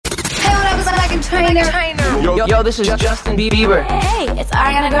Trainer. Yo, this is Justin Bieber. Hey, it's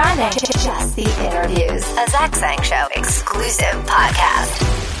Ariana Grande. Just the Interviews, a Zach Sang Show exclusive podcast.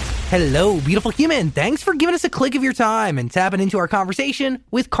 Hello, beautiful human. Thanks for giving us a click of your time and tapping into our conversation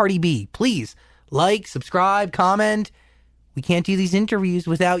with Cardi B. Please like, subscribe, comment. We can't do these interviews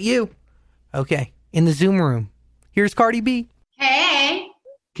without you. Okay, in the Zoom room, here's Cardi B. Hey.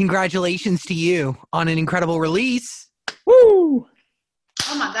 Congratulations to you on an incredible release. Woo!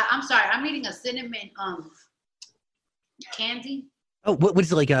 Oh my God, I'm sorry. I'm eating a cinnamon candy. Oh, what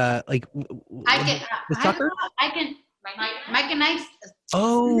is it like? I can Mike and Ice.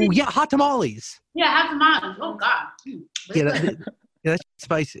 Oh yeah, hot tamales. Yeah, hot tamales. Oh God. Yeah, that's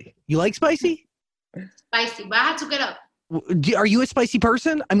spicy. You like spicy? Spicy, but I had to get up. Are you a spicy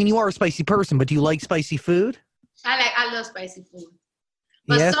person? I mean, you are a spicy person, but do you like spicy food? I love spicy food.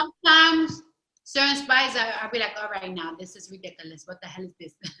 But sometimes certain spices, I'll be like, all right, now this is ridiculous. What the hell is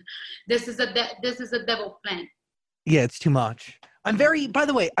this? This is a devil plant. Yeah, it's too much. I'm very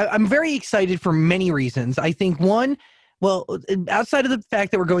excited for many reasons. I think one, well, outside of the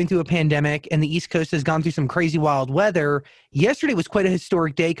fact that we're going through a pandemic and the East Coast has gone through some crazy wild weather, yesterday was quite a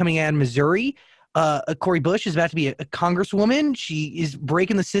historic day coming out of Missouri. Cori Bush is about to be a congresswoman. She is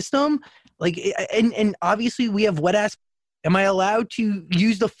breaking the system. And obviously we have wet ass. Am I allowed to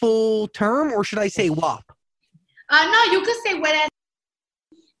use the full term or should I say WAP? No, you could say wet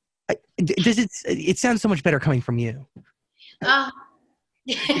ass. It sounds so much better coming from you.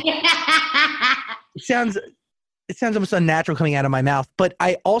 It sounds almost unnatural coming out of my mouth. But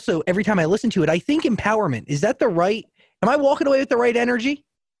I also, every time I listen to it, I think empowerment. Is that am I walking away with the right energy?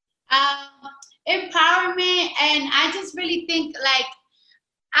 Empowerment, and I just really think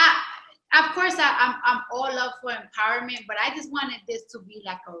of course I'm all up for empowerment, but I just wanted this to be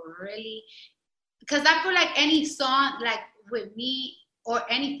like a really, because I feel like any song like with me or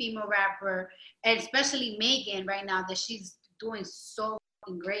any female rapper, and especially Megan right now, that she's doing so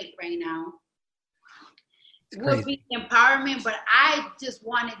great right now, would be empowerment. But I just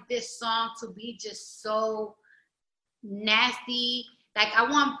wanted this song to be just so nasty. Like I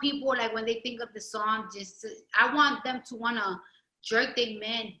want people, like when they think of the song, I want them to want to jerk their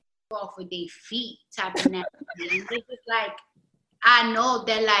men off with their feet type of nasty. And they just like, I know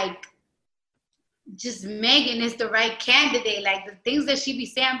that like, just Megan is the right candidate. Like the things that she be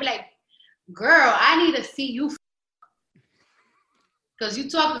saying, I be like, girl, I need to see you. Because you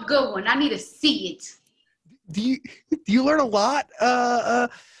talk a good one. I need to see it. Do you learn a lot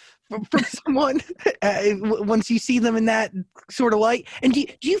from someone once you see them in that sort of light? And do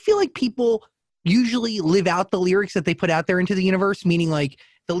you feel like people usually live out the lyrics that they put out there into the universe, meaning like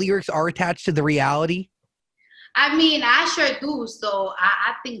the lyrics are attached to the reality? I mean, I sure do. So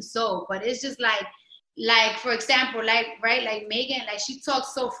I think so. But it's just like for example, like Megan, like she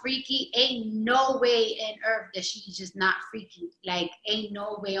talks so freaky. Ain't no way in earth that she's just not freaky. Like ain't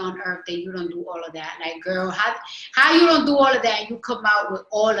no way on earth that you don't do all of that. Like girl, how you don't do all of that and you come out with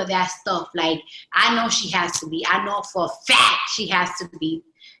all of that stuff? Like I know she has to be. I know for a fact she has to be.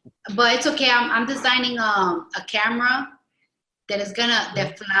 But it's okay. I'm designing a camera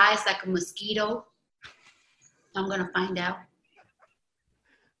that flies like a mosquito. I'm gonna find out.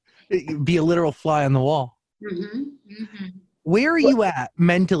 Be a literal fly on the wall. Mm-hmm. Mm-hmm. Where are you at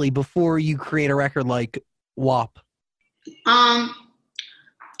mentally before you create a record like WAP? It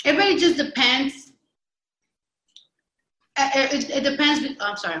really just depends. It depends.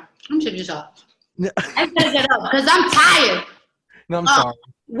 I'm sorry. I'm shut this off. I gotta get up because I'm tired. No, I'm sorry.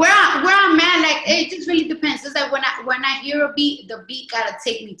 Where I'm at, like it just really depends. It's like when I hear a beat, the beat gotta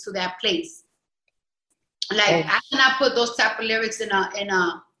take me to that place. Like I cannot put those type of lyrics in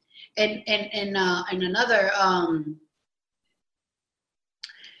another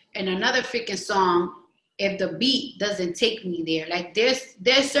freaking song if the beat doesn't take me there. Like there's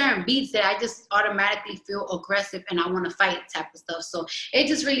certain beats that I just automatically feel aggressive and I want to fight type of stuff. So it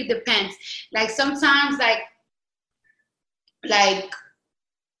just really depends. Like sometimes like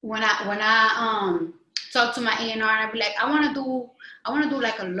when I talk to my A&R and I be like, I want to do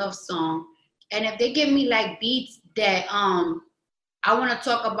like a love song. And if they give me like beats that I want to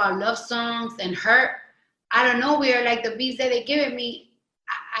talk about love songs and hurt, out of nowhere, like the beats that they giving me,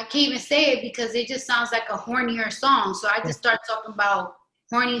 I can't even say it because it just sounds like a hornier song. So I just start talking about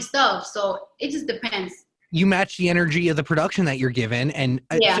horny stuff. So it just depends. You match the energy of the production that you're given. And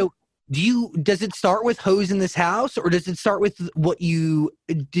so does it start with Hoes in This House or does it start with what you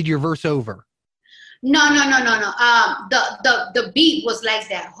did your verse over? No. The beat was like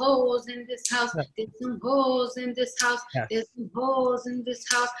that. Hoes in this house. There's some hoes in this house. There's some hoes in this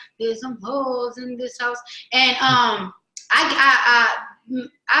house. There's some hoes in this house. And I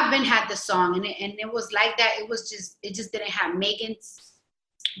I've been had the song, and it was like that. It just didn't have Megan's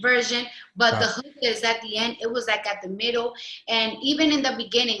version, but the hook is at the end. It was like at the middle, and even in the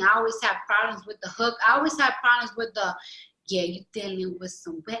beginning, I always have problems with the hook. I always have problems with the, yeah, you dealing with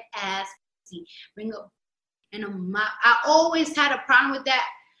some wet ass. Bring up, and I always had a problem with that.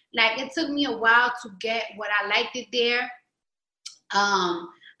 Like, it took me a while to get what I liked it there. I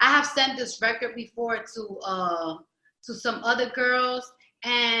have sent this record before to some other girls,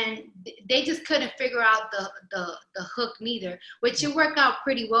 and they just couldn't figure out the hook neither, which it worked out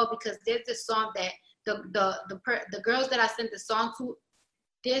pretty well, because there's this song that the girls that I sent the song to,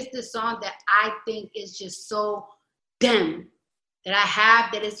 there's this song that I think is just so them that I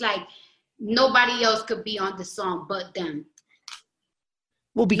have, that it's like nobody else could be on the song but them.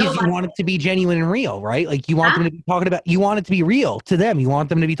 Well, because you want it to be genuine and real, right? Like, you want them to be talking about, you want it to be real to them. You want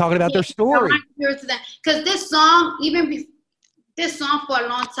them to be talking about their story. Because this song, this song for a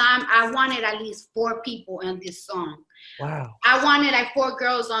long time, I wanted at least 4 people on this song. Wow. I wanted like 4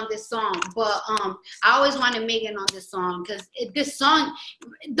 girls on this song, but I always wanted Megan on this song, because this song,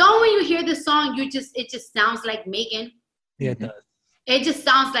 when you hear this song, it just sounds like Megan. Yeah, it does. It just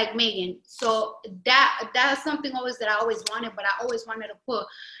sounds like Megan. So that's something always that I always wanted, but I always wanted to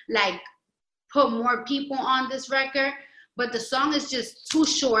put more people on this record. But the song is just too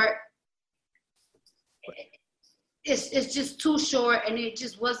short. It's just too short, and it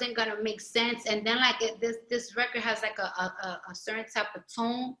just wasn't gonna make sense. And then this record has like a certain type of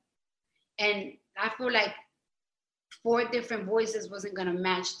tone, and I feel like 4 different voices wasn't gonna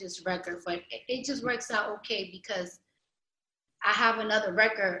match this record. But it just works out okay, because I have another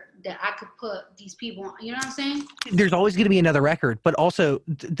record that I could put these people on. You know what I'm saying? There's always going to be another record, but also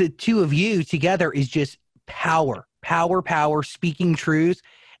the two of you together is just power, speaking truth.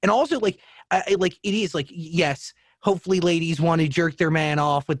 And also, like, it is like, yes, hopefully ladies want to jerk their man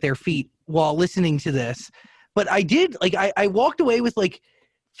off with their feet while listening to this. But I did, like, I walked away with, like,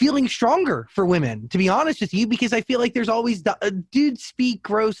 feeling stronger for women, to be honest with you, because I feel like there's always dudes speak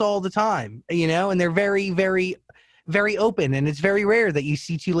gross all the time, you know, and they're very, very, very open, and it's very rare that you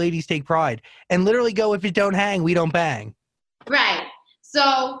see 2 ladies take pride and literally go, if it don't hang, we don't bang. Right.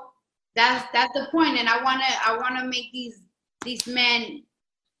 So that's the point, and I wanna make these men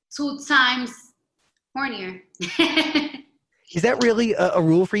 2 times hornier. Is that really a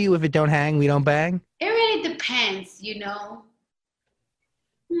rule for you? If it don't hang, we don't bang? It really depends, you know.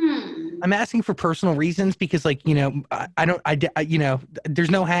 I'm asking for personal reasons, because, like, you know, I you know,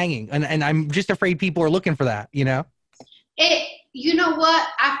 there's no hanging, and I'm just afraid people are looking for that, you know. You know what?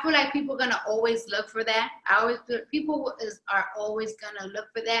 I feel like people are gonna always look for that. I always feel people are always gonna look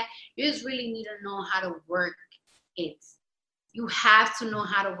for that. You just really need to know how to work it. You have to know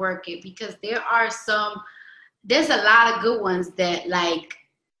how to work it, because there's a lot of good ones that, like,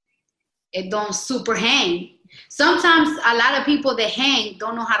 it don't super hang. Sometimes a lot of people that hang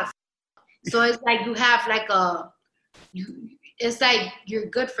don't know how to. So it's like you have like it's like you're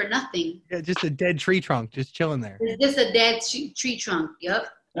good for nothing. Yeah, just a dead tree trunk, just chilling there. It's just a dead tree trunk. Yep.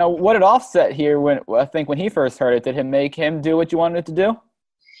 Now, what did Offset hear when he first heard it? Did it make him do what you wanted it to do?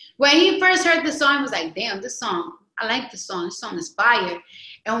 When he first heard the song, he was like, "Damn, this song! I like this song. This song is fire."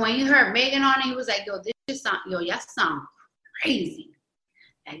 And when he heard Megan on it, he was like, "Yo, y'all sound crazy.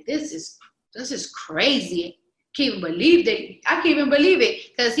 Like, this is crazy. I can't even believe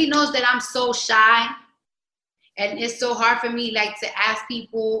it, because he knows that I'm so shy, and it's so hard for me, like, to ask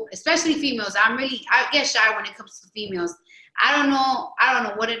people, especially females. I get shy when it comes to females. I don't know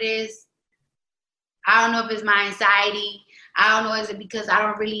what it is. I don't know if it's my anxiety. I don't know, is it because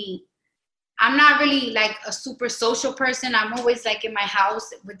I'm not really like a super social person. I'm always like in my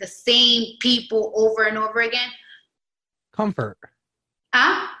house with the same people over and over again. Comfort.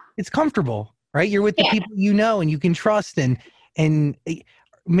 Huh? It's comfortable, right? You're with the people you know and you can trust, and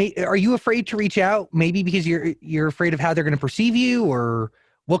are you afraid to reach out? Maybe because you're afraid of how they're going to perceive you, or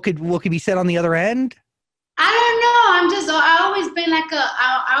what could be said on the other end? I don't know. I always been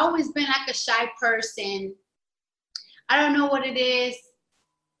like a shy person. I don't know what it is.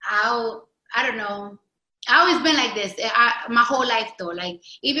 I don't know. I always been like this. My whole life though. Like,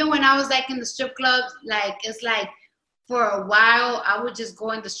 even when I was like in the strip clubs, like, it's like, for a while, I would just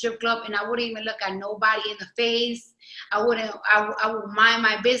go in the strip club and I wouldn't even look at nobody in the face. I would mind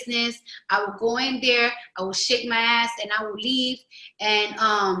my business. I would go in there, I would shake my ass, and I would leave. And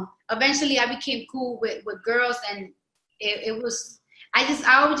eventually I became cool with girls, and I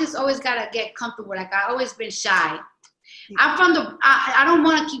just always gotta get comfortable. Like, I always been shy. I'm from I don't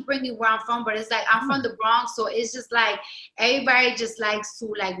want to keep bringing where I'm from, but it's like, I'm from the Bronx, so it's just like everybody just likes to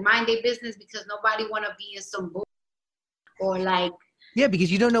like mind their business, because nobody want to be in some bull, or like Yeah,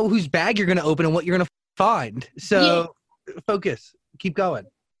 because you don't know whose bag you're going to open and what you're going to find. So focus. Keep going.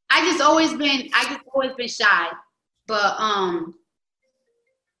 I just always been shy. But I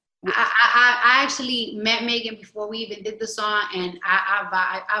actually met Megan before we even did the song, and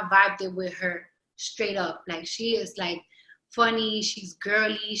I vibed it with her straight up. Like, she is like funny, she's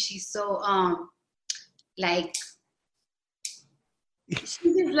girly, she's so like, she's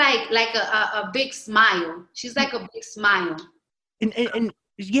just like a big smile. She's like a big smile. And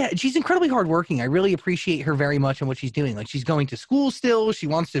yeah, she's incredibly hardworking. I really appreciate her very much and what she's doing. Like, she's going to school still. She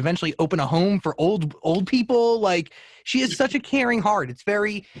wants to eventually open a home for old people. Like, she is such a caring heart. It's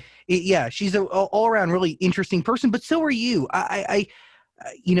very, yeah, she's a all around really interesting person. But so are you. I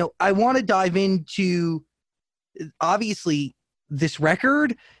want to dive into obviously this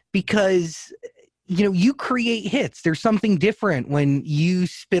record because you create hits. There's something different when you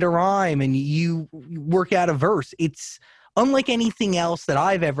spit a rhyme and you work out a verse. It's unlike anything else that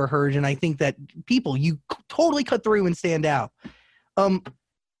I've ever heard, and I think that you totally cut through and stand out. Do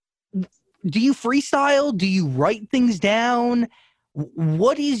you freestyle? Do you write things down?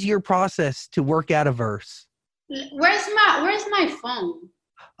 What is your process to work out a verse? Where's my phone?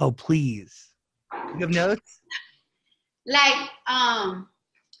 Oh, please. You have notes? Like,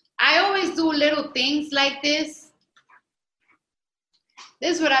 I always do little things like this.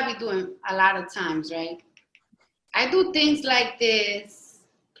 This is what I be doing a lot of times, right? I do things like this.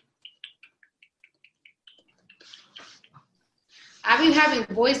 I be having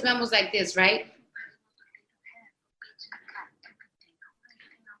voice memos like this, right?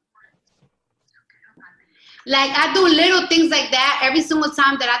 Like, I do little things like that every single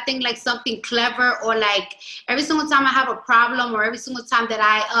time that I think like something clever, or like every single time I have a problem, or every single time that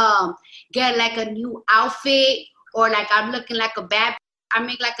I get like a new outfit, or like I'm looking like a bad, I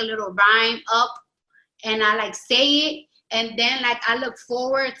make like a little rhyme up. And I like say it, and then like I look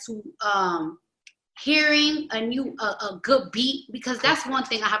forward to hearing a good beat, because that's one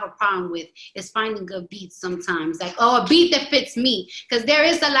thing I have a problem with, is finding good beats sometimes. Like, a beat that fits me, because there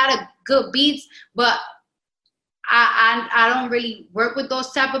is a lot of good beats, but I don't really work with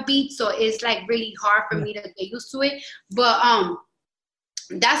those type of beats, so it's like really hard for me to get used to it. But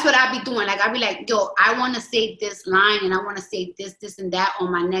that's what I be doing. Like, I be like, yo, I want to say this line, and I want to say this, and that on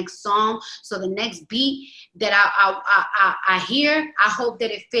my next song. So the next beat that I hear, I hope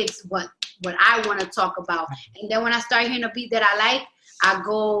that it fits what I want to talk about. And then when I start hearing a beat that I like,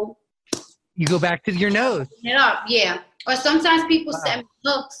 you go back to your nose. It up, yeah. Or sometimes people send me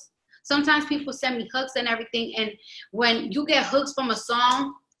hooks. Sometimes people send me hooks and everything. And when you get hooks from a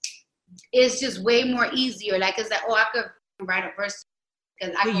song, it's just way more easier. Like, it's like, I could write a verse.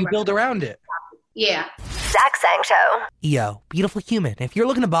 You build around it. Yeah. Zach Sang Show. Yo, beautiful human. If you're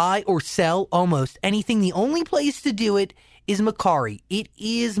looking to buy or sell almost anything, the only place to do it is Macari. It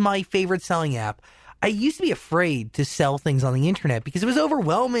is my favorite selling app. I used to be afraid to sell things on the internet because it was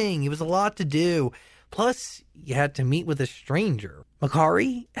overwhelming. It was a lot to do. Plus, you had to meet with a stranger.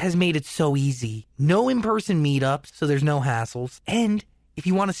 Macari has made it so easy. No in-person meetups, so there's no hassles. And if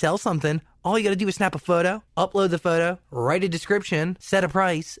you want to sell something, all you got to do is snap a photo, upload the photo, write a description, set a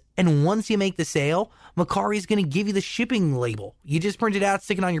price, and once you make the sale, Macari is going to give you the shipping label. You just print it out,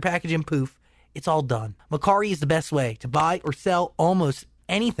 stick it on your package, and poof, it's all done. Macari is the best way to buy or sell almost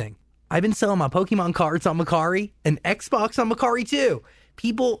anything. I've been selling my Pokemon cards on Macari and Xbox on Macari too.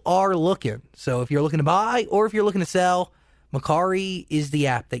 People are looking. So if you're looking to buy or if you're looking to sell, Macari is the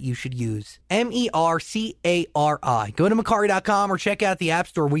app that you should use. Mercari. Go to Macari.com or check out the App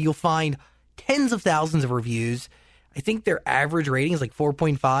Store, where you'll find tens of thousands of reviews. I think their average rating is like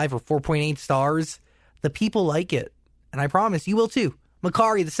 4.5 or 4.8 stars. The people like it. And I promise you will too.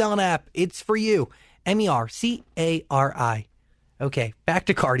 Macari, the selling app, it's for you. Mercari. Okay, back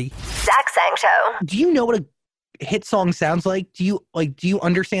to Cardi. Zach Sang Show. Do you know what a hit song sounds like? Do you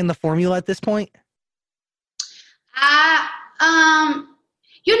understand the formula at this point?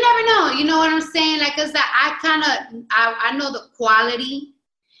 You never know. You know what I'm saying? Like, cause I know the quality.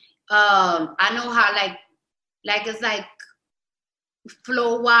 I know how like it's like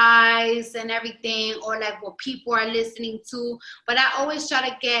flow wise and everything, or like what people are listening to. But I always try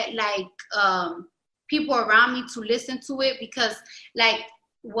to get like people around me to listen to it, because like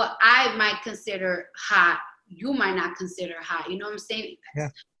what I might consider hot, you might not consider hot. You know what I'm saying? Yeah.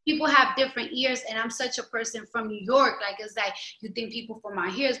 People have different ears, and I'm such a person from New York. Like, it's like, you think people from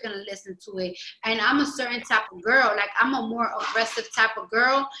out here is going to listen to it. And I'm a certain type of girl. Like, I'm a more aggressive type of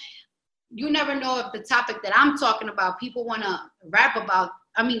girl. You never know if the topic that I'm talking about, people want to rap about,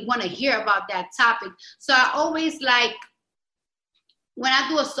 want to hear about that topic. So I always like, when I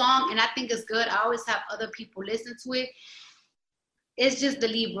do a song and I think it's good, I always have other people listen to it. it's just the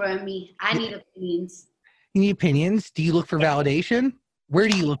Libra in me. I need opinions. You need opinions? Do you look for validation? Where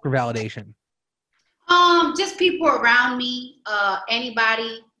do you look for validation? Just people around me,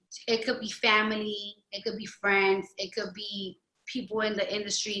 anybody. It could be family, it could be friends, it could be people in the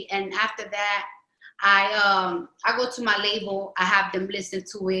industry. And after that, I go to my label, I have them listen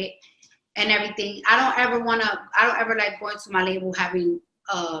to it and everything. I don't ever like going to my label having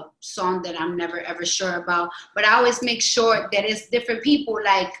a song that I'm never ever sure about. But I always make sure that it's different people,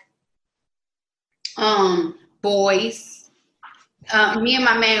 like boys. Me and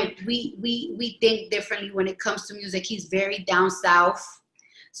my man, we think differently when it comes to music. He's very down south,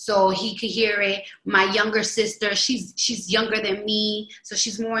 so he could hear it. My younger sister, she's younger than me, so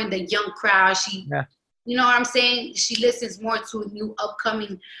she's more in the young crowd. You know what I'm saying? She listens more to new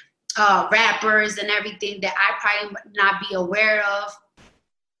upcoming rappers and everything that I probably would not be aware of.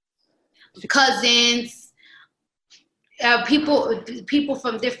 Cousins, people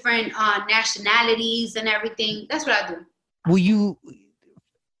from different nationalities and everything. That's what I do.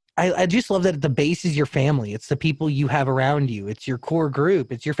 I just love that the base is your family. It's the people you have around you. It's your core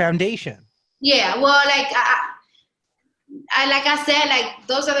group. It's your foundation. Yeah, well, like I said, like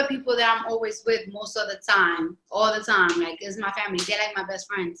those are the people that I'm always with most of the time, all the time. Like it's my family. They're like my best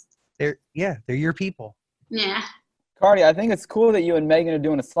friends. They're your people. Yeah. Cardi, I think it's cool that you and Megan are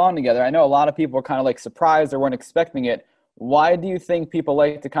doing a song together. I know a lot of people are kind of like surprised or weren't expecting it. Why do you think people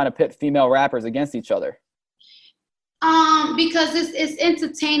like to kind of pit female rappers against each other? Because it's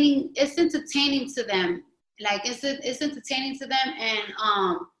entertaining. It's entertaining to them. Like it's entertaining to them,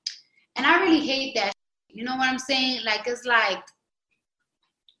 and I really hate that. You know what I'm saying? Like it's like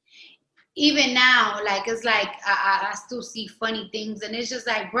even now, like it's like I still see funny things, and it's just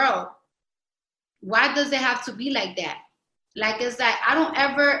like, bro, why does it have to be like that? Like it's like I don't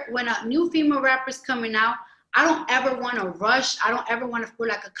ever, when a new female rapper's coming out, I don't ever want to rush. I don't ever want to feel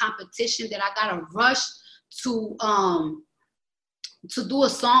like a competition that I gotta rush to do a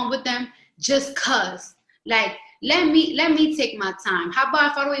song with them just cause. Like let me take my time. How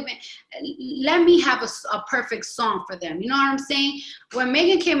about if I don't even let me have a perfect song for them? You know what I'm saying? When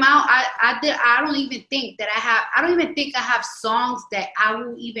Megan came out, I don't even think I have songs that I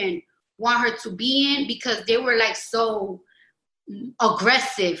will even want her to be in because they were like so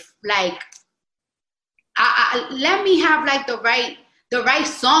aggressive. Like I let me have like the right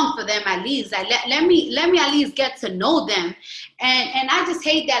song for them at least. Like let me at least get to know them. And I just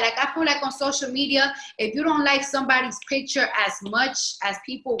hate that. Like I feel like on social media, if you don't like somebody's picture as much as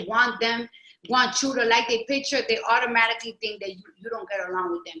people want you to like their picture, they automatically think that you don't get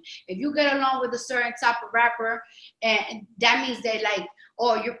along with them. If you get along with a certain type of rapper, and that means that like,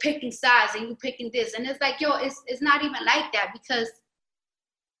 oh, you're picking sides and you picking this. And it's like, yo, it's not even like that because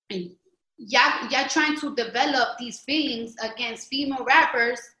y'all trying to develop these feelings against female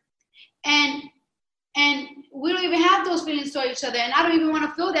rappers, and we don't even have those feelings towards each other, and I don't even want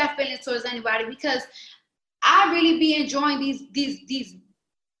to feel that feelings towards anybody because I really be enjoying these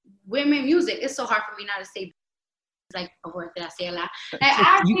women music. It's so hard for me not to say like a word that I say a lot. Like,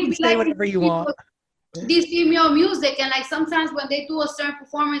 I you really can say whatever you want. These female music, and like sometimes when they do a certain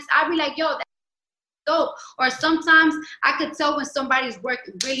performance, I be like, yo, dope. Or sometimes I could tell when somebody's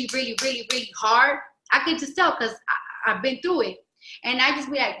working really, really, really, really hard. I could just tell because I've been through it. And I just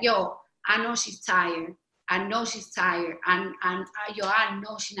be like, yo, I know she's tired. I know she's tired. I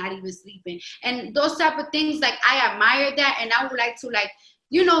know she's not even sleeping. And those type of things, like I admire that, and I would like to like,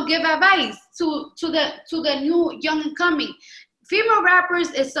 you know, give advice to the new young and coming. Female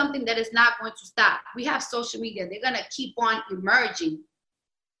rappers is something that is not going to stop. We have social media. They're going to keep on emerging.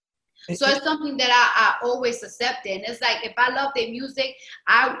 So it's something that I always accept it. And it's like, if I love their music,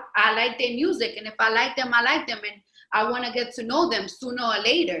 I like their music. And if I like them, I like them. And I want to get to know them sooner or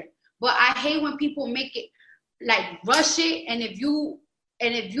later. But I hate when people make it like rush it. And if you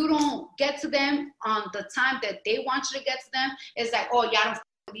don't get to them on the time that they want you to get to them, it's like, oh, y'all don't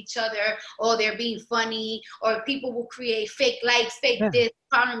with each other, or they're being funny, or people will create fake likes, fake this,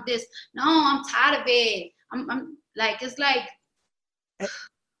 problem this. No, I'm tired of it. I'm like, it's like,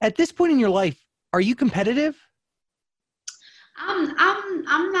 at this point in your life, are you competitive?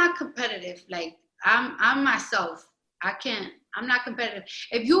 I'm not competitive. Like I'm myself. I'm not competitive.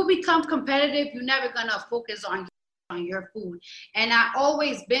 If you become competitive, you're never gonna focus on your food. And I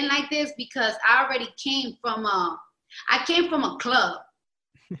always been like this because I already came from a club.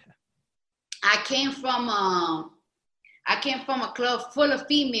 I came from I came from a club full of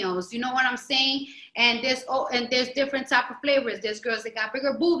females. You know what I'm saying? And there's different type of flavors. There's girls that got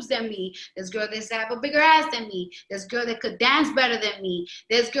bigger boobs than me. There's girls that have a bigger ass than me. There's girl that could dance better than me.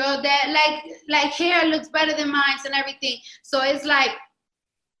 There's girl that like hair looks better than mine and everything. So it's like,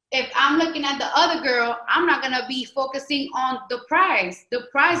 if I'm looking at the other girl, I'm not gonna be focusing on the prize. The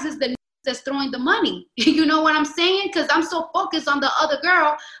prize is the that's throwing the money. You know what I'm saying? Because I'm so focused on the other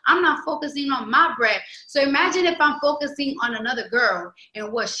girl, I'm not focusing on my bread. So imagine if I'm focusing on another girl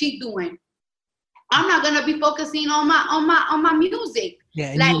and what she doing. I'm not gonna be focusing on my music. Yeah,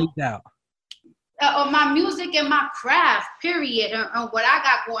 and you lose out. On my music and my craft, period, and what I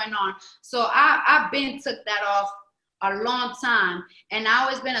got going on. So I've been took that off a long time, and I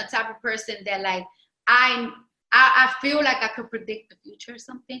always been a type of person that like I feel like I could predict the future or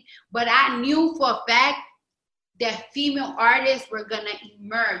something, but I knew for a fact that female artists were gonna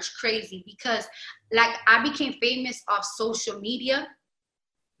emerge crazy because like I became famous off social media.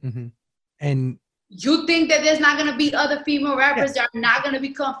 Mm-hmm. And you think that there's not gonna be other female rappers that are not gonna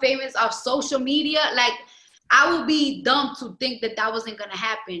become famous off social media? Like I would be dumb to think that that wasn't gonna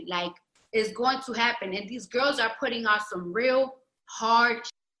happen. Like it's going to happen, and these girls are putting out some real hard,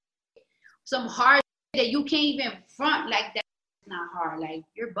 some hard that you can't even front like that. It's not hard. Like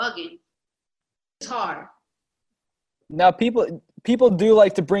you're bugging. It's hard. Now people do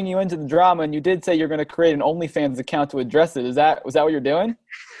like to bring you into the drama, and you did say you're going to create an OnlyFans account to address it. Was that what you're doing?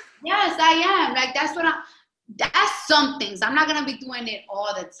 Yes, I am. Like that's some things. I'm not gonna be doing it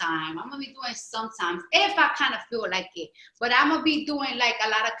all the time. I'm gonna be doing sometimes if I kind of feel like it. But I'm gonna be doing like a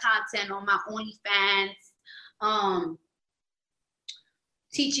lot of content on my OnlyFans,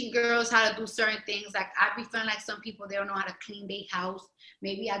 teaching girls how to do certain things. Like I be feeling like some people, they don't know how to clean their house.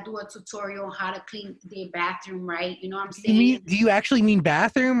 Maybe I do a tutorial on how to clean their bathroom, right? You know what I'm saying? Do you actually mean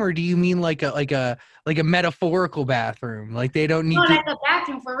bathroom, or do you mean like a metaphorical bathroom? Like they don't need like a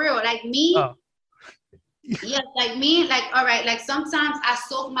bathroom for real. Like me. Oh. Yes, like me, like, all right, like sometimes I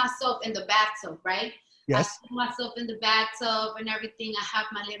soak myself in the bathtub, right? Yes. I soak myself in the bathtub and everything. I have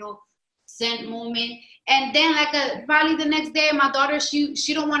my little scent moment. And then like probably the next day, my daughter, she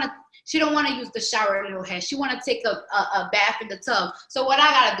don't want to use the shower little head. She want to take a bath in the tub. So what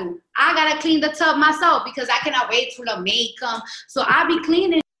I got to do? I got to clean the tub myself because I cannot wait till the maid come. So I be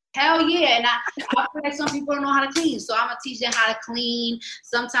cleaning. Hell yeah. And I feel like some people don't know how to clean. So I'm going to teach them how to clean.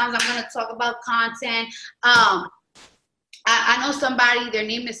 Sometimes I'm going to talk about content. I know somebody, their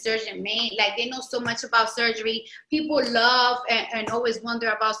name is Surgeon May. Like they know so much about surgery. People love and always wonder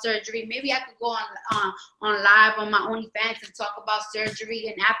about surgery. Maybe I could go on live on my OnlyFans and talk about surgery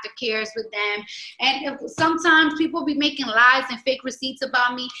and aftercares with them. And if sometimes people be making lies and fake receipts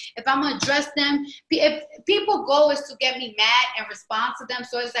about me. If I'm gonna address them, if people goal is to get me mad and respond to them.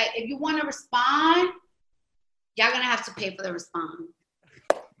 So it's like if you want to respond, y'all gonna have to pay for the response.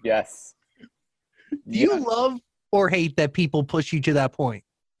 Yes. Do you love or hate that people push you to that point?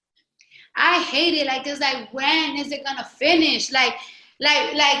 I hate it. Like, it's like, when is it gonna finish? Like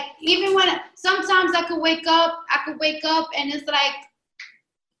even when sometimes I could wake up and it's like,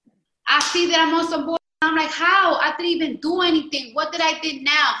 I see that I'm on some board. I'm like, how? I didn't even do anything. What did I did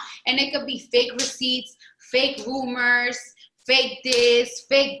now? And it could be fake receipts, fake rumors, fake this,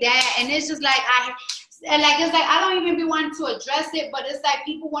 fake that. And it's just like, it's like, I don't even be wanting to address it, but it's like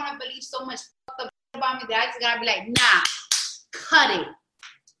people want to believe so much about me that I just gotta be like, nah, cut it.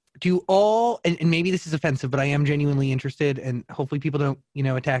 Do all, and maybe this is offensive, but I am genuinely interested, and hopefully people don't,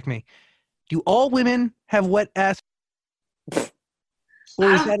 attack me. Do all women have wet ass?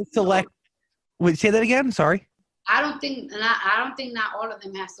 Or is that a select? Wait, say that again. Sorry. I don't think not all of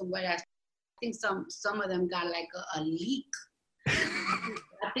them have some wet ass. I think some of them got like a leak.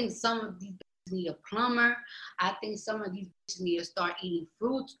 I think some of these need a plumber. I think some of these bitches need to start eating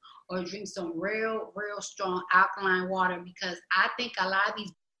fruits or drink some real strong alkaline water, because I think a lot of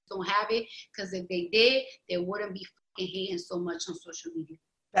these don't have it, because if they did, they wouldn't be fucking hating so much on social media.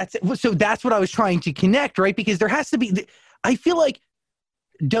 That's it. So that's what I was trying to connect, right? Because there has to be, I feel like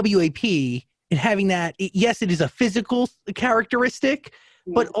WAP and having that, yes, it is a physical characteristic,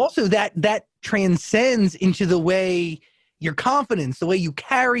 but also that transcends into the way your confidence, the way you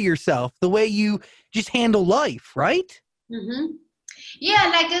carry yourself, the way you just handle life, right? Mm-hmm.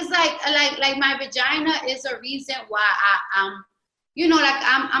 Yeah, like it's like my vagina is a reason why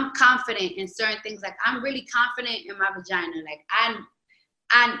I'm confident in certain things. Like I'm really confident in my vagina. Like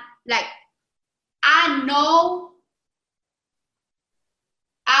I know.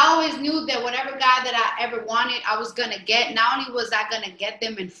 I always knew that whatever guy that I ever wanted, I was gonna get. Not only was I gonna get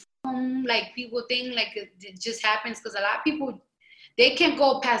them in like people think like it just happens, because a lot of people, they can't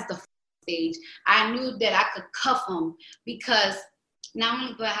go past the stage, I knew that I could cuff them because not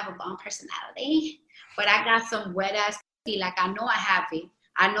only do I have a bomb personality, but I got some wet ass pussy. Like I know I have it.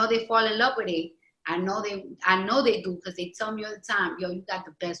 I know they fall in love with it. I know they do because they tell me all the time, yo, you got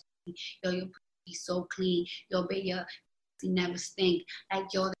the best pussy. Yo, your pussy so clean. Yo, baby, your pussy never stink. Like,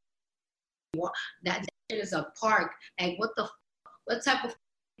 yo, that shit is a park. Like, what type of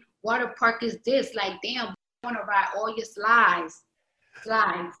water park is this? Like, damn, I want to ride all your slides.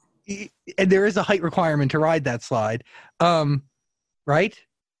 And there is a height requirement to ride that slide. Right?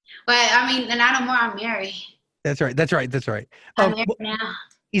 But I mean, and I know more, I'm married. That's right. I'm married now.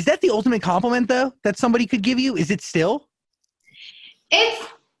 Is that the ultimate compliment, though, that somebody could give you? Is it still? It's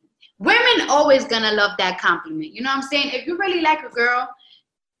women always gonna love that compliment. You know what I'm saying? If you really like a girl,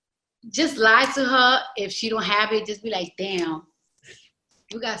 just lie to her. If she don't have it, just be like, damn,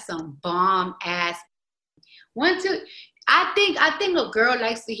 you got some bomb ass. I think a girl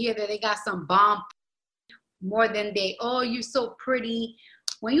likes to hear that they got some bomb more than oh, you so pretty.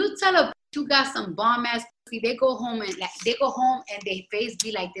 When you tell a you got some bomb ass pussy, they go home and their face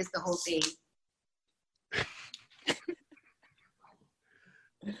be like this the whole day.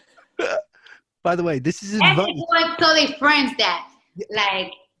 By the way, this is advice. advice. And tell their friends that,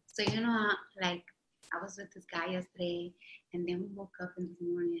 like, so you know, like I was with this guy yesterday, and then we woke up in the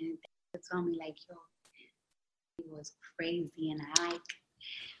morning and they told me like, yo, he was crazy, and I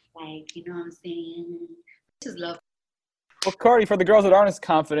like, you know what I'm saying? This is love. Well, Cardi, for the girls that aren't as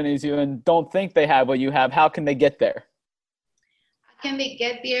confident as you and don't think they have what you have, how can they get there? How can they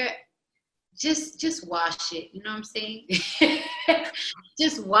get there? Just wash it. You know what I'm saying?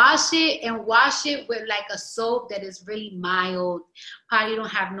 Just wash it and wash it with like a soap that is really mild. Probably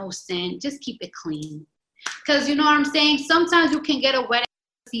don't have no scent. Just keep it clean. Because you know what I'm saying? Sometimes you can get a wet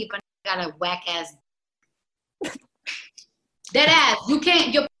ass if a got a whack ass. Dead ass. Your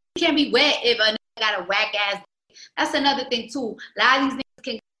can't be wet if a got a whack ass. That's another thing too. A lot of these niggas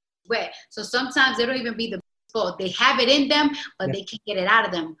can get wet. So sometimes they don't even be the fault. They have it in them, but they can't get it out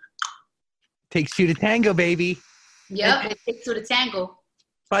of them. Takes two to tango, baby. Yep, it takes two to tango.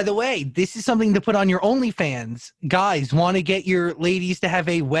 By the way, this is something to put on your OnlyFans. Guys, want to get your ladies to have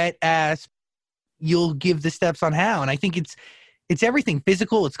a wet ass, you'll give the steps on how. And I think it's everything.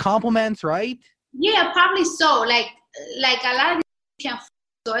 Physical, it's compliments, right? Yeah, probably so. Like a lot of people can't.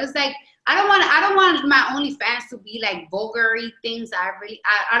 So it's like, I don't want my OnlyFans to be like vulgar-y things. I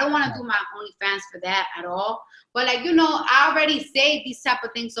don't want to do my OnlyFans for that at all. But like, you know, I already say these type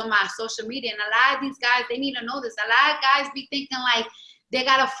of things on my social media, and a lot of these guys, they need to know this. A lot of guys be thinking like they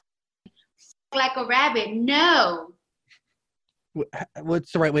gotta like a rabbit. No.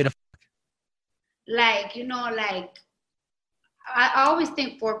 What's the right way to? Like, you know, like I always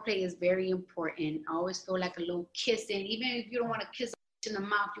think foreplay is very important. I always feel like a little kissing, even if you don't want to kiss in the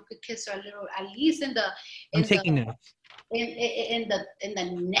mouth, you could kiss her a little, at least in the. I'm taking notes. In the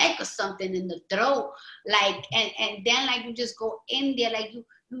neck or something, in the throat, like, and then like you just go in there, like you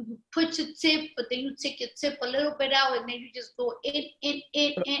put your tip, but then you take your tip a little bit out, and then you just go in.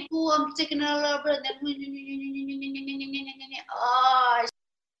 Ooh, I'm taking it a little bit. Then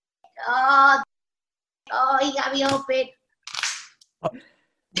oh, he got me open.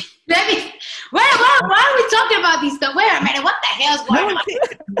 Why are we talking about these stuff? Wait a minute, what the hell's going on?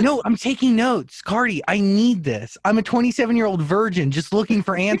 No, I'm taking notes. Cardi, I need this. I'm a 27-year-old virgin just looking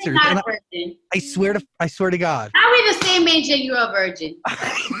for answers. You're not a virgin. I swear to God. Are we the same age and you're a virgin?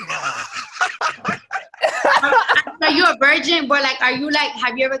 Are you a virgin? But like, are you like,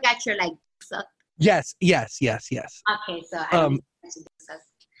 have you ever got your like sucked? Yes. Okay, so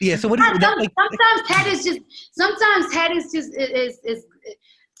yeah, so what is that like? Sometimes head is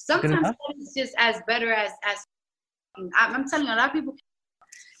just as better as I'm telling you, a lot of people,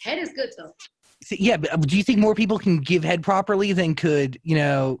 head is good though. So, yeah, but do you think more people can give head properly than could, you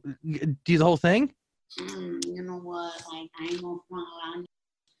know, do the whole thing? You know what? Like, I ain't gonna front around.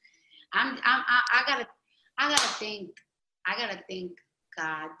 I gotta thank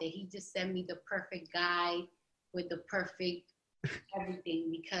God that He just sent me the perfect guy with the perfect everything,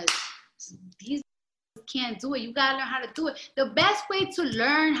 because these can't do it. You gotta learn how to do it. The best way to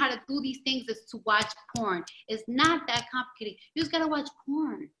learn how to do these things is to watch porn. It's not that complicated. You just gotta watch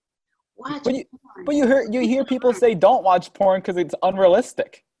porn. But you hear people say don't watch porn because it's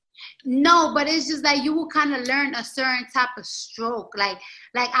unrealistic. No, but it's just that you will kind of learn a certain type of stroke. Like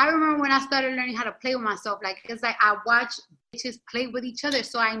I remember when I started learning how to play with myself. Like, it's like I watched bitches play with each other,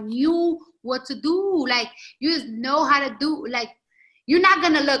 so I knew what to do. Like, you just know how to do. Like, you're not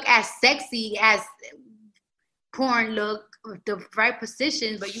gonna look as sexy as porn look with the right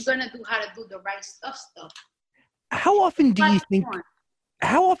position, but you're gonna do how to do the right stuff. How often do you think?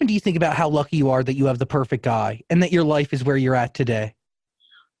 how often do you think about how lucky you are that you have the perfect guy and that your life is where you're at today?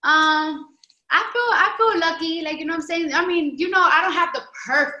 I feel lucky, like, you know what I'm saying? I mean, you know, I don't have the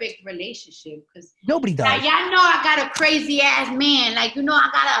perfect relationship because Nobody does. y'all know I got a crazy ass man. Like, you know, I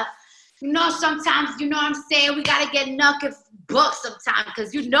gotta, you know, sometimes, you know what I'm saying? We gotta get knuckle buck sometimes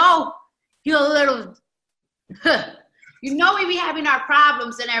because, you know, you're a little, you know, we be having our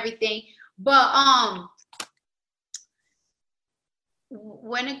problems and everything. But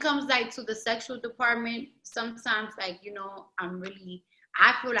when it comes like to the sexual department, sometimes, like, you know,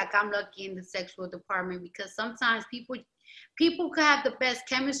 I feel like I'm lucky in the sexual department because sometimes people could have the best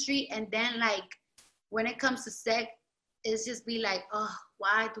chemistry, and then, like, when it comes to sex, it's just be like, oh,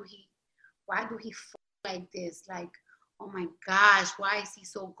 why do he f like this? Like, oh my gosh, why is he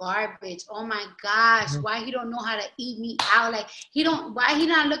so garbage? Oh my gosh, why he don't know how to eat me out? Like, why he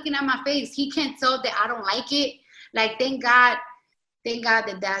not looking at my face? He can't tell that I don't like it. Like, thank God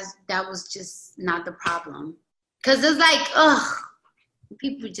that was just not the problem. Cause it's like, ugh,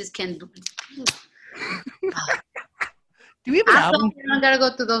 people just can't do it. Do we have an album? I gotta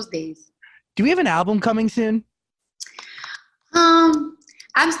go through those days. Do we have an album coming soon?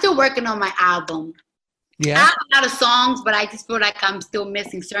 I'm still working on my album. Yeah. I have a lot of songs, but I just feel like I'm still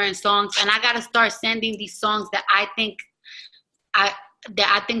missing certain songs, and I gotta start sending these songs that I think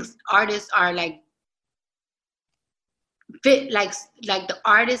artists are like fit, like the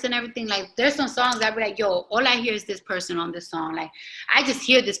artists and everything. Like, there's some songs I'd be like, yo, all I hear is this person on this song. Like, I just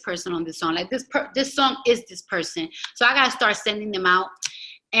hear this person on this song. Like, this song is this person. So I gotta start sending them out,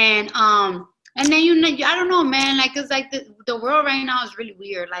 and then, you know, I don't know, man. Like, it's like the world right now is really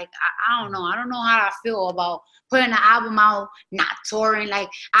weird. Like, I don't know. I don't know how I feel about putting an album out, not touring. Like,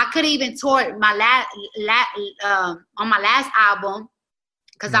 I could even tour my on my last album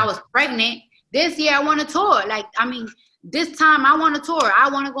because I was pregnant. This year I want to tour. Like, I mean, this time I want to tour. I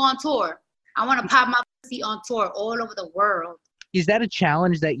want to go on tour. I want to pop my pussy on tour all over the world. Is that a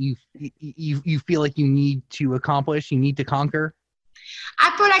challenge that you feel like you need to accomplish? You need to conquer?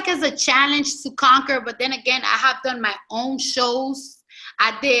 I feel like it's a challenge to conquer, but then again, I have done my own shows.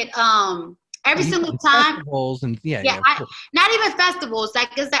 I did every single time. Festivals and not even festivals.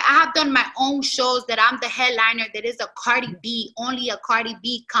 Like, it's like I have done my own shows that I'm the headliner. That is a Cardi B, only a Cardi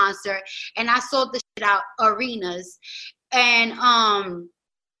B concert, and I sold the shit out arenas. And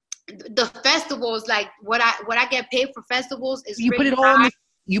the festivals, like what I get paid for festivals is you put it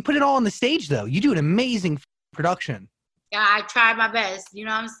all on the stage though. You do an amazing production. Yeah, I try my best, you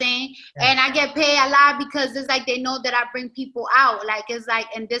know what I'm saying? Yeah. And I get paid a lot because it's like they know that I bring people out. Like, it's like,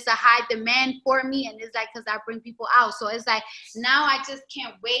 and there's a high demand for me, and it's like because I bring people out. So it's like, now I just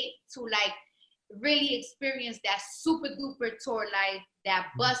can't wait to, like, really experience that super duper tour life, that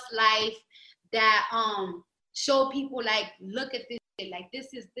bus life, that show people, like, look at this, like,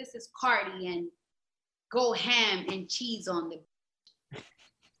 this is Cardi, and go ham and cheese on the.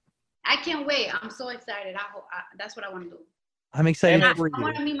 I can't wait. I'm so excited. That's what I want to do. I'm excited for you. I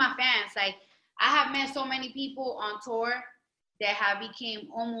want to meet my fans. Like, I have met so many people on tour that have became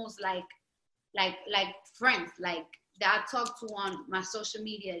almost like friends. Like, that I talk to on my social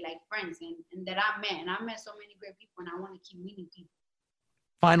media, like friends, and that I met. And I met so many great people, and I want to keep meeting people.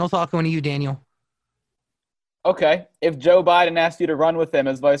 Final thought going to you, Daniel. Okay. If Joe Biden asked you to run with him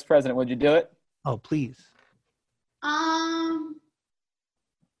as vice president, would you do it? Oh, please.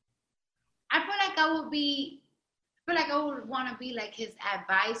 I feel like I would want to be like his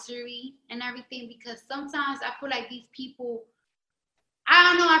advisory and everything, because sometimes I feel like these people, I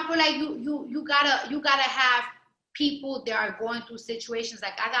don't know, I feel like you gotta have people that are going through situations.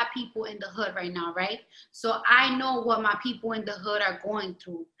 Like, I got people in the hood right now, right? So I know what my people in the hood are going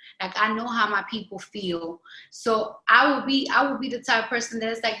through. Like, I know how my people feel. So I will be the type of person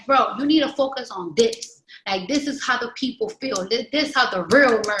that's like, bro, you need to focus on this. Like, this is how the people feel. This is how the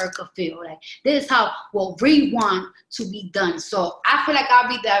real America feel. Like, this is how what we want to be done. So I feel like I'll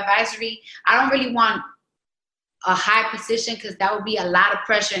be the advisory. I don't really want a high position because that would be a lot of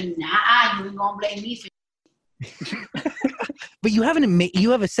pressure. And you ain't gonna blame me for. But you have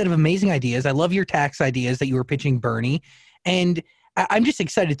a set of amazing ideas. I love your tax ideas that you were pitching Bernie, and I'm just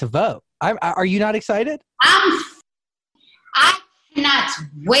excited to vote. Are you not excited? I cannot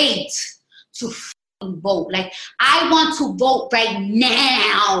wait to vote. Like, I want to vote right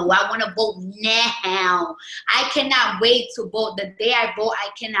now. I want to vote now. I cannot wait to vote. The day I vote, I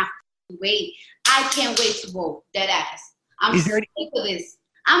cannot wait. I can't wait to vote. Dead ass. I'm sick of this.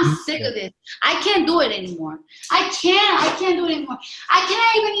 I'm sick of this. I can't do it anymore. I can't do it anymore. I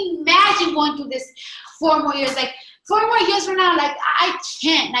cannot even imagine going through this 4 more years. Like, 4 more years from now, like, I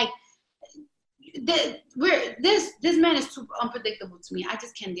can't. Like, This man is too unpredictable to me. I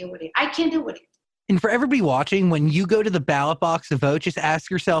just can't deal with it. I can't deal with it. And for everybody watching, when you go to the ballot box to vote, just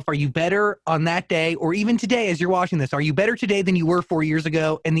ask yourself, are you better on that day, or even today as you're watching this, are you better today than you were 4 years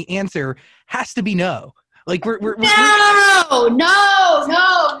ago? And the answer has to be no. Like no.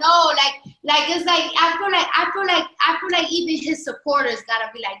 Like it's like I feel like even his supporters gotta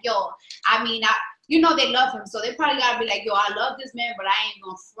be like, yo, I mean, they love him, so they probably gotta be like, yo, I love this man, but I ain't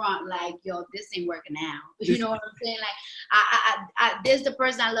gonna front like, yo, this ain't working out. You know what I'm saying? Like, I this the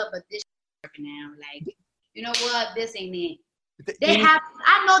person I love, but this working out. Like, you know what? This ain't it.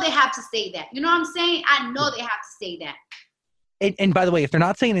 I know they have to say that. You know what I'm saying? I know they have to say that. And by the way, if they're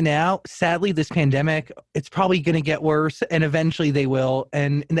not saying it now, sadly, this pandemic, it's probably going to get worse, and eventually they will.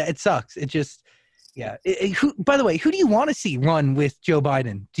 And it sucks. It just, yeah. By the way, who do you want to see run with Joe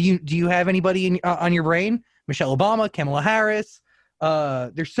Biden? Do you have anybody on your brain? Michelle Obama, Kamala Harris.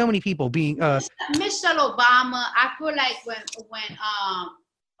 There's so many people being. Michelle Obama. I feel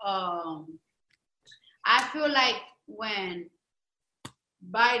like when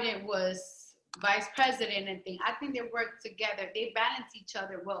Biden was vice president and thing, I think they work together. They balance each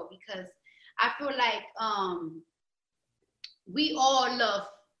other well, because I feel like we all love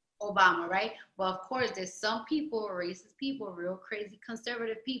Obama, right? But of course, there's some people, racist people, real crazy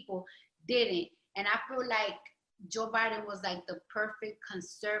conservative people didn't. And I feel like Joe Biden was like the perfect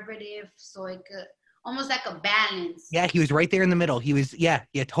conservative, so it could almost like a balance. Yeah, he was right there in the middle. He was, yeah,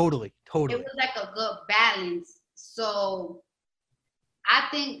 totally. It was like a good balance. So I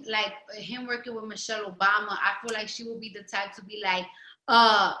think like him working with Michelle Obama, I feel like she will be the type to be like,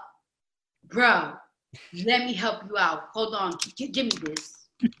 bro, let me help you out. Hold on, give me this.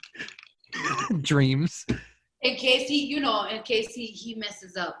 Dreams. In case he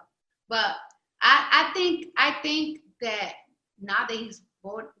messes up. But I think that now that he's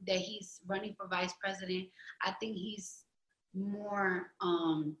running for vice president, I think he's more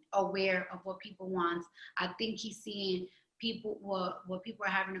aware of what people want. I think he's seeing people what people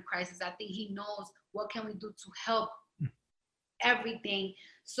are having a crisis. I think he knows what can we do to help everything.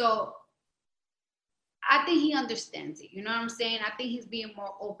 So I think he understands it. You know what I'm saying? I think he's being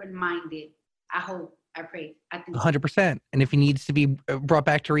more open-minded. I hope. I pray. I think 100%. And if he needs to be brought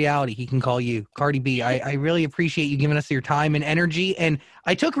back to reality, he can call you. Cardi B, I really appreciate you giving us your time and energy. And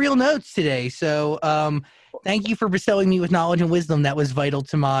I took real notes today. So thank you for bestowing me with knowledge and wisdom that was vital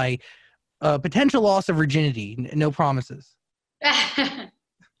to my potential loss of virginity. No promises.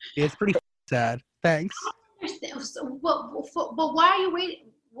 It's pretty sad. Thanks. So, but why are you waiting?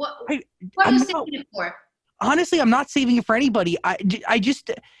 What are you saving it for? Honestly, I'm not saving it for anybody.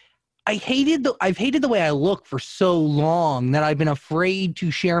 I've hated the way I look for so long that I've been afraid to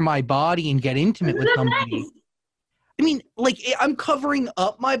share my body and get intimate with somebody. I mean, like, I'm covering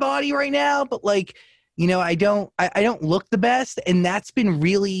up my body right now, but like, I don't look the best, and that's been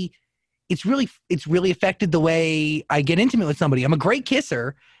really, it's really affected the way I get intimate with somebody. I'm a great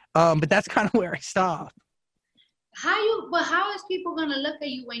kisser, but that's kind of where I stop. How is people gonna look at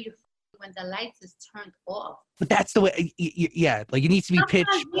you when the lights is turned off? But that's the way. Yeah, like it needs to be pitch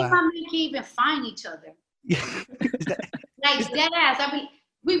black. We can't even find each other. Like dead ass.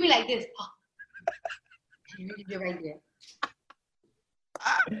 We'd be like this. Oh. You're right there.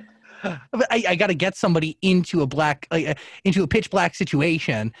 But I got to get somebody into a pitch black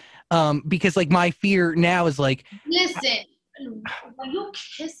situation, because like my fear now is like. Listen, when you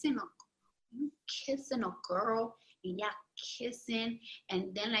kissing a girl and y'all kissing,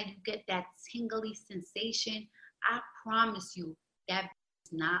 and then like you get that tingly sensation, I promise you that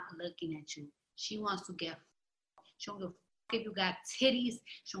is not looking at you. She wants to get. She don't give a fuck if you got titties.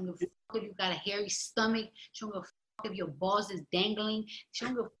 She don't give a fuck if you got a hairy stomach. She don't give a fuck if your balls is dangling. She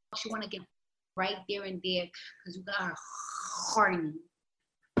don't give a fuck. She want to get right there and there because you got her horny.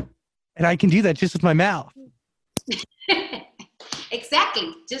 And I can do that just with my mouth.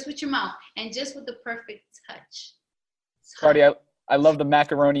 Exactly, just with your mouth and just with the perfect touch. Cardi, I love the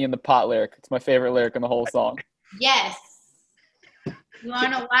macaroni in the pot lyric. It's my favorite lyric in the whole song. Yes. You wanna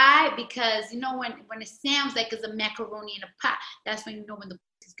know why? Because when it sounds like it's a macaroni in a pot, that's when you know when the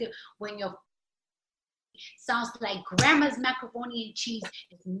is good. When your sounds like grandma's macaroni and cheese,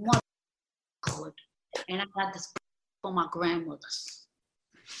 it's more good. And I got this for my grandmothers.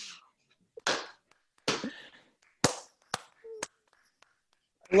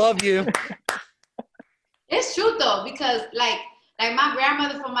 Love you. It's true though, because like my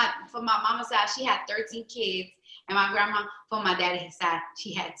grandmother from my mama's side, she had 13 kids, and my grandma from my daddy's side,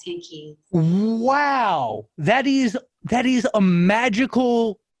 she had 10 kids. Wow, that is a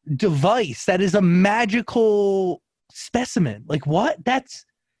magical device. That is a magical specimen. Like what? That's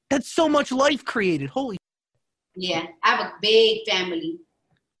That's so much life created. Holy. Yeah, I have a big family.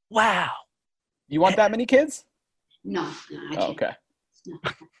 Wow. You want that many kids? No, I can't. Oh, okay. No.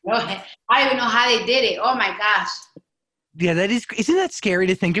 I don't even know how they did it. Oh my gosh. Yeah, isn't that scary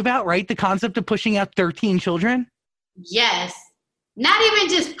to think about, right? The concept of pushing out 13 children? Yes. Not even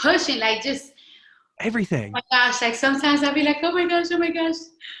just pushing, like just everything. Oh my gosh, like sometimes I'll be like, oh my gosh.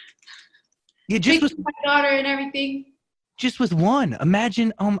 Yeah, just with my daughter and everything. Just with one.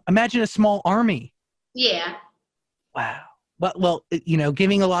 Imagine a small army. Yeah. Wow. But well, you know,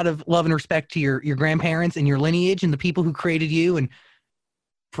 giving a lot of love and respect to your grandparents and your lineage and the people who created you and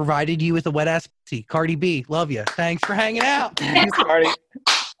provided you with a wet ass pussy. Cardi B, love you. Thanks for hanging out. Thanks, Cardi.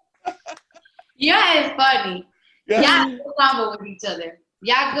 Yeah, it's funny. Y'all good combo with each other.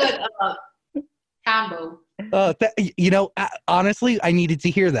 Y'all good combo. Honestly, I needed to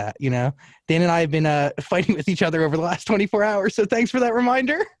hear that. You know, Dan and I have been fighting with each other over the last 24 hours. So thanks for that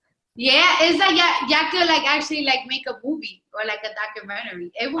reminder. Yeah, it's like y'all could like actually like make a movie or like a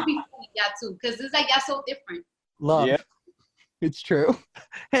documentary. It would be funny, y'all too, because it's like y'all so different. Love. Yeah. It's true.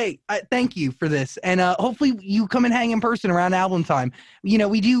 Hey, thank you for this. And hopefully you come and hang in person around album time. You know,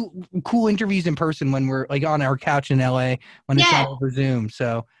 we do cool interviews in person when we're like on our couch in LA when it's not over Zoom.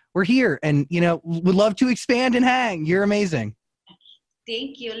 So we're here and, you know, would love to expand and hang. You're amazing.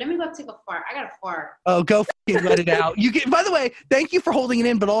 Thank you. Let me go take a fart. I got a fart. Oh, go f***ing let it out. You can, by the way, thank you for holding it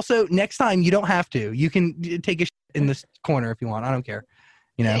in, but also next time you don't have to. You can take a shit in this corner if you want. I don't care.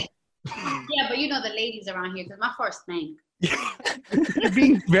 You know? Yeah, but you know the ladies around here because my fart stank. You're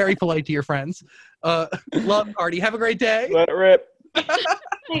being very polite to your friends. Love, Cardi. Have a great day. Let it rip.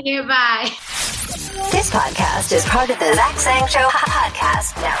 Bye. This podcast is part of the Zach Sang Show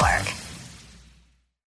Podcast Network.